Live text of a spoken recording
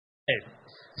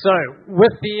So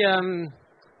with the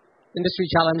industry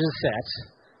challenges set,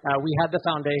 we had the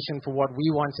foundation for what we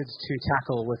wanted to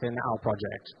tackle within our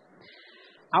project.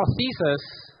 Our thesis,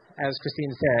 as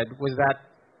Christine said, was that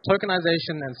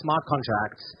tokenization and smart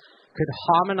contracts could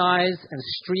harmonize and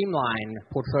streamline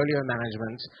portfolio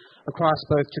management across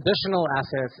both traditional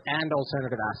assets and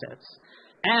alternative assets,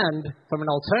 and from an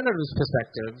alternatives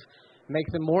perspective, make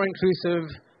them more inclusive,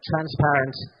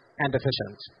 transparent, and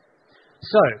efficient.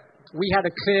 So we had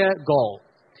a clear goal.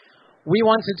 We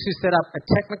wanted to set up a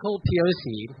technical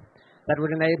POC that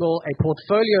would enable a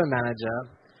portfolio manager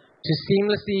to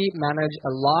seamlessly manage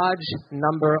a large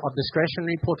number of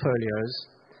discretionary portfolios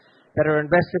that are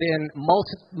invested in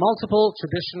multiple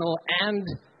traditional and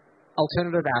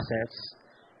alternative assets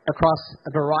across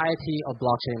a variety of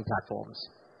blockchain platforms.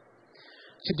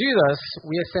 To do this,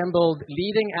 we assembled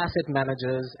leading asset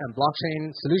managers and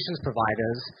blockchain solutions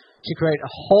providers to create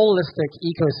a holistic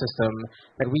ecosystem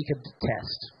that we could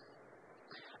test.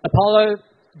 Apollo,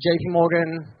 JP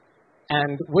Morgan,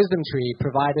 and WisdomTree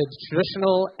provided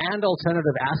traditional and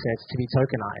alternative assets to be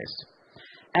tokenized.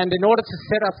 And in order to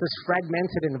set up this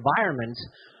fragmented environment,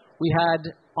 we had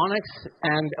Onyx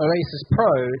and Oasis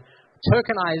Pro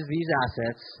tokenize these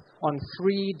assets on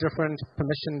 3 different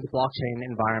permissioned blockchain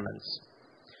environments.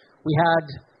 We had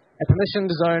a permissioned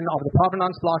zone of the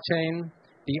Provenance blockchain,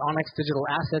 the Onyx Digital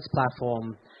Assets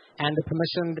platform, and a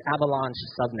permissioned Avalanche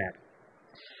subnet.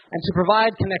 And to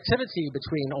provide connectivity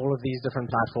between all of these different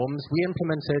platforms, we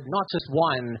implemented not just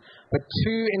one, but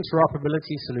 2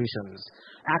 interoperability solutions,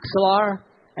 Axelar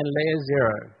and Layer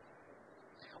 0.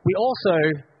 We also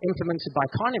implemented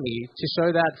Biconomy to show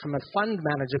that from a fund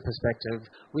manager perspective,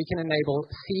 we can enable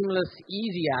seamless,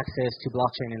 easy access to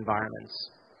blockchain environments.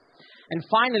 And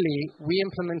finally, we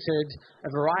implemented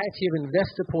a variety of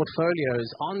investor portfolios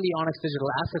on the Onyx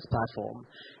Digital Assets platform.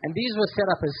 And these were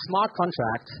set up as smart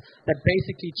contracts that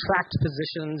basically tracked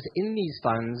positions in these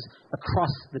funds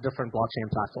across the different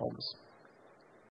blockchain platforms.